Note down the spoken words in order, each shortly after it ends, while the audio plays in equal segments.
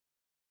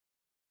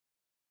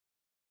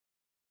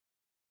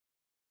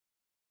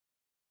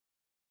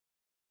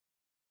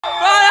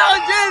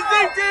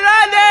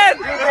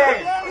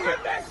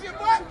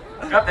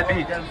Drop the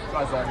beat. I don't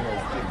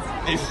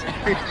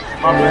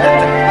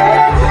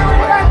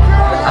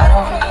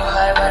feel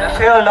high, but I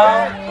Feel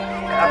low.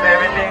 Have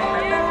everything.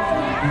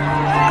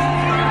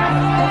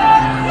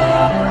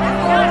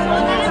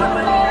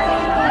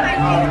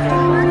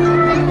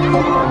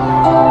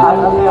 I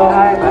don't feel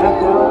high, but I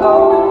feel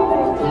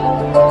low.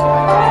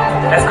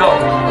 Let's go.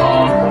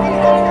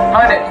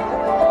 On it.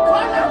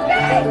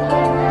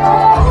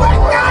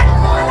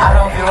 I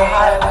don't feel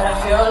high, but I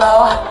feel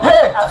low.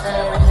 After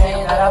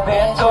everything that I've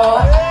been through,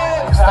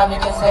 next time you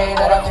can say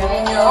that I'm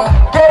feeling you.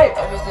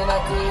 Everything I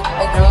did,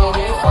 I do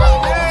it for you.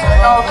 Baby,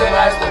 turn off the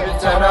lights, baby,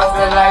 turn off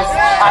the lights.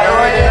 I don't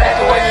really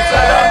like it when you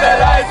turn off the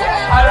lights.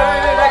 I don't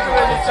really like it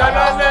when you turn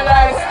off the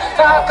lights.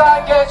 I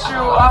can't get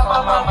you off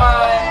of my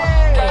mind.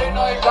 You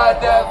know you got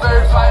that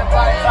very fine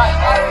vibe.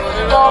 I don't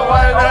really know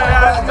why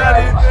I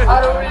study. I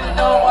don't really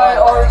know why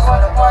I always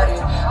wanna party.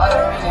 I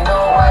don't really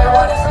know why I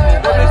wanna see.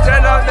 Baby,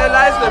 turn off the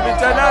lights, baby,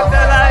 turn off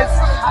the lights.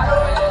 I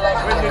don't really like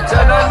it When you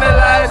turn on the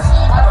lights.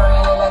 I don't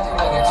really like it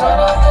when you turn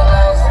on the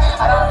lights.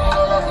 I don't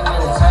really like it when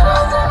you turn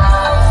on the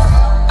lights.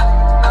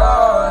 No,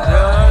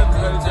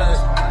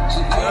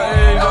 She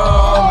laid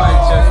on my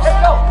chest.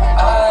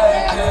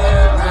 I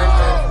can't break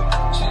it.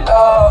 She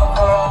love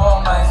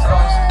all my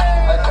songs.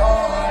 I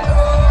don't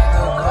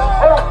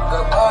love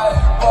the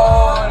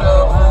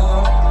bipolar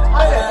boom.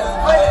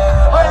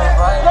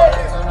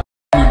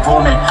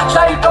 Booming.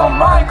 Shawty don't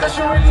mind cause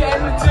she really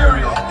ain't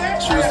material.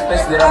 She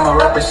respects that I'm a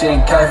rapper, she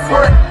ain't cat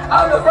for it.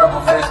 I'm the purple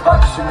face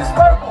pocket, she miss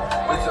purple.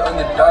 With her on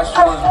the dark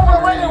shoes,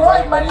 moving really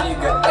white, my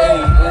nigga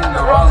A in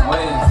the wrong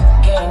ways.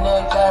 Getting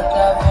it, got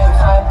that big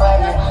fine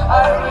body.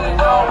 I don't really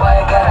know why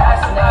I got an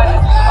astronaut.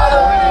 I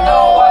don't really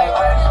know why I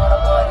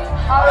wanna party.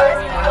 I don't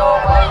really know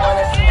why I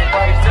wanna see me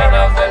party. Turn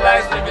off the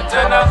lights, baby,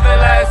 turn off the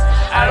lights.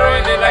 I don't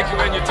really like it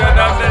when you turn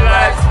off the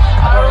lights.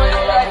 I don't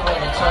really like it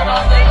when you turn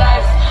on the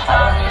lights. I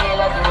don't really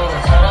like it when you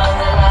turn on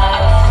the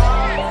lights.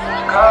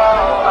 Go,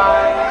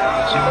 I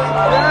need you.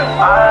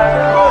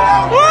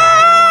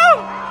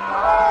 Woo!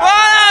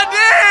 Polo D!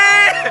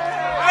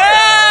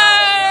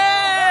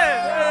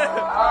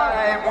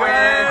 I'm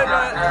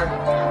winning.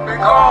 We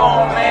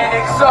gon'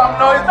 make some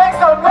noise. Make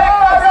some noise.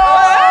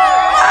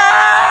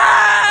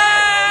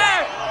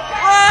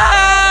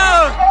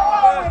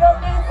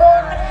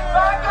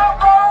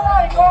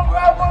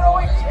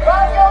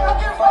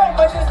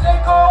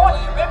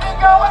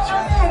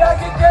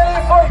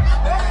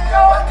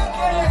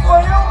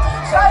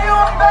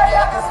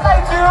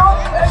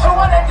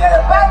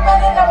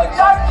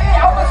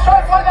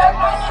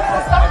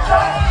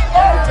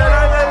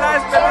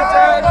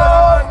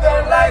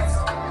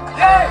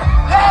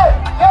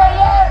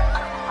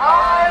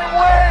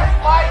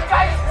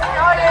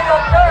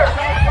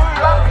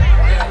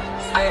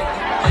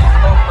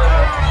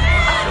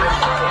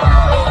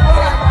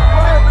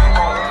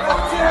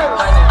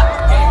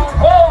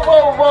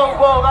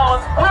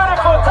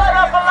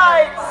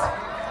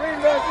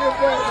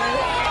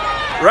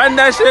 Run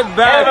that shit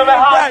back.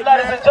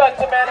 Ladies and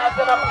gentlemen, as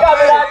I'm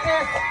coming at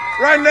this.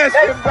 Run that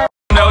shit back.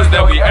 Knows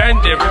that we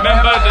earned it.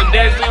 Remember the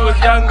days we was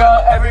younger.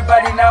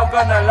 Everybody now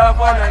gonna love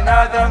one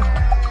another.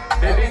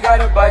 Baby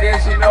got a body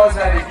and she knows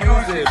how to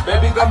use it.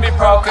 Baby gonna be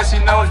proud cause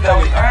she knows that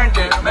we earned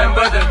it.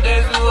 Remember the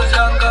days we was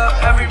younger.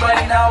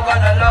 Everybody now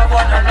gonna love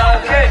one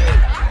another.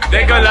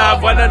 They gonna love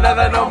one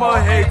another, no more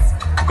hates.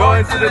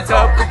 Going to the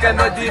top, we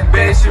cannot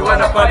debate. She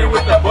wanna party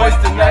with the boys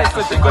tonight,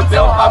 so she gon'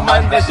 tell her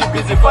man that she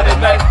busy for the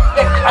night.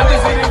 I'm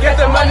just here to get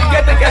the money,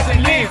 get the cash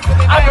and leave.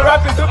 I've been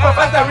rapping super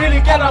fast, I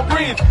really cannot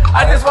breathe.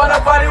 I just wanna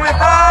party with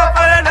her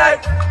for the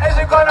night, and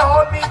she gonna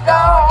hold me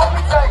down, hold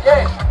me tight,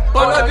 yeah.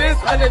 Follow this,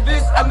 under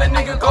this, I'm the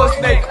nigga Ghost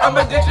Snake. I'm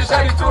addicted,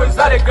 shiny to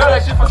exotic girl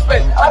like she from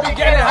Spain. I be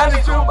getting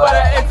honey too, but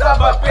I ain't talking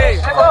about pay.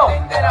 She know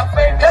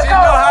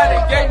how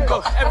the game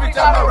go. Every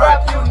time I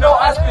rap, you know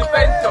I spit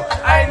bento.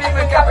 I ain't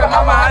even capping,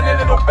 mama, honey,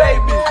 little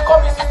baby. Call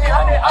me City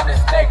Honey, I'm the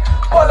snake.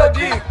 Polo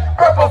D,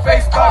 purple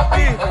face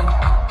puppy.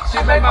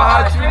 She make my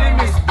heart really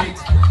misbeat.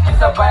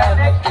 It's a by her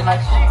neck and her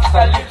cheeks,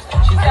 her lips.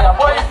 She said her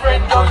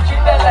boyfriend don't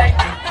treat her like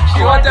me.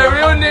 She want a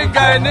real nigga,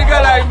 a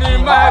nigga like me.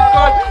 My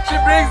God, she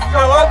brings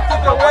the world to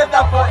the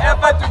weather,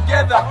 forever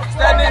together.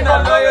 Standing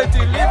on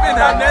loyalty, living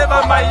her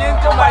never. My yin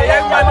to my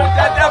young man, who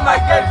tell them I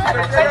get to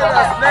the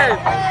general slave.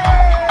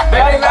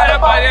 Baby got a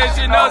body and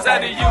she knows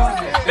how to use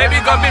it. Baby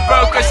gonna be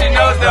broke cause she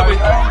knows that we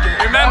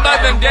remember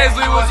them days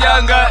we was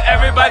younger.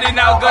 Everybody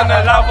now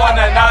gonna love one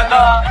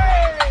another.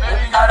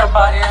 Baby got a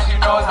body and she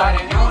knows how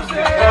to use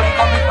it. Baby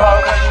gonna be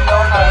broke cause she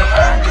knows how to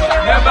earn it.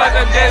 Remember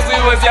them days we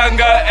was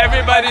younger.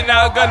 Everybody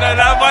now gonna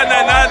love one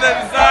another.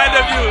 Inside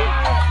of you,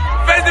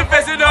 face to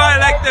face, you know I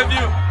like the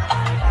view.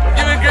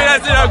 Give me green, I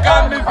said I'll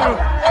come with you.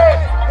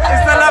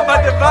 It's all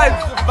about the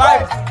vibes,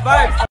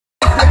 vibes.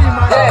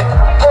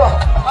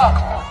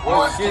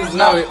 Skins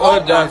now we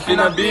order,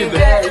 finna be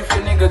there. If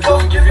your nigga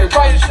don't give you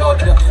try to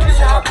shoulder, it's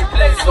a happy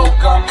place, so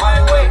come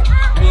my way.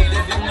 Me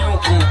living you,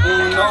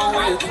 no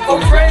way.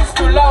 From friends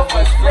to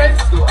lovers,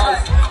 friends to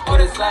us. For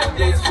the sad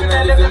days, we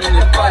are living in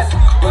the past.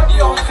 But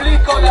the on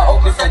fleek, all the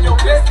opus and your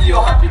best,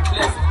 your happy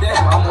place.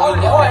 Damn, I'm all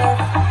the way.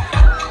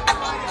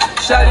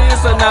 shawty, you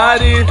so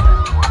naughty.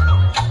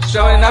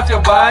 Showing off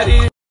your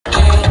body.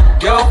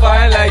 You're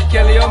fine like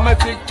Kelly on my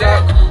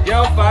TikTok.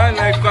 You're fine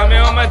like Kwame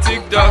on my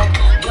TikTok.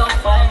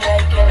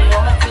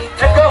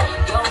 Let's go.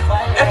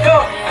 Let's go.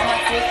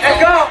 Let's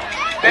go.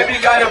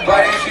 Baby got a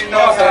body, she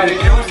knows how to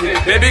use it.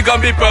 Baby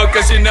gon' be proud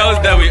cause she knows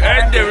that we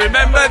earned it.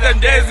 Remember them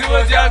days we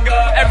was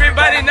younger.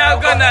 Everybody now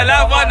gonna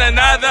love one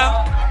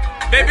another.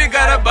 Baby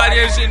got a body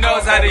and she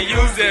knows how to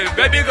use it.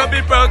 Baby gon'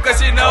 be proud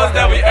cause she knows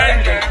that we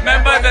earned it.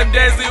 Remember them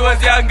days we was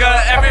younger.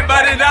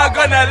 Everybody now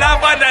gonna love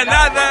one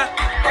another.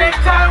 Big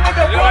time with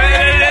the boy.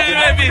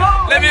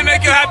 Let me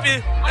make you happy.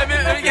 Let me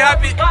make you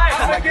happy.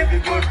 I give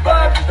you good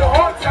vibes the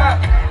whole time.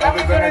 And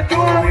we're gonna do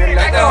it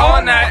like the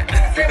whole night.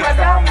 Take my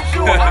time with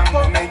you, I'm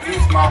gonna make you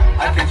smile.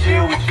 I can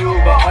chill with you,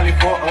 but only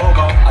for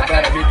over. I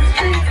gotta hit the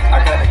streets, I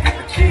gotta get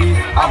the cheese.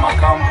 I'ma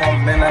come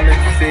home, then I let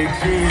you say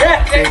cheese.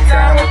 Take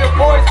time with the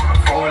boys.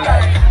 Whole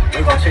life, we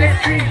gon' chase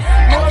dreams,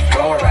 no it's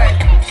alright.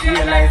 She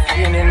a light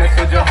skin in the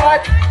soldier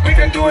heart. We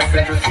can do it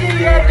Central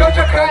City, don't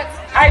you cut.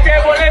 Hi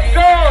table, let's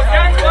go,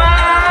 that's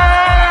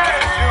why.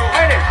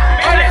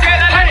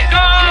 Let's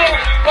go.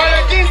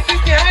 Polo D.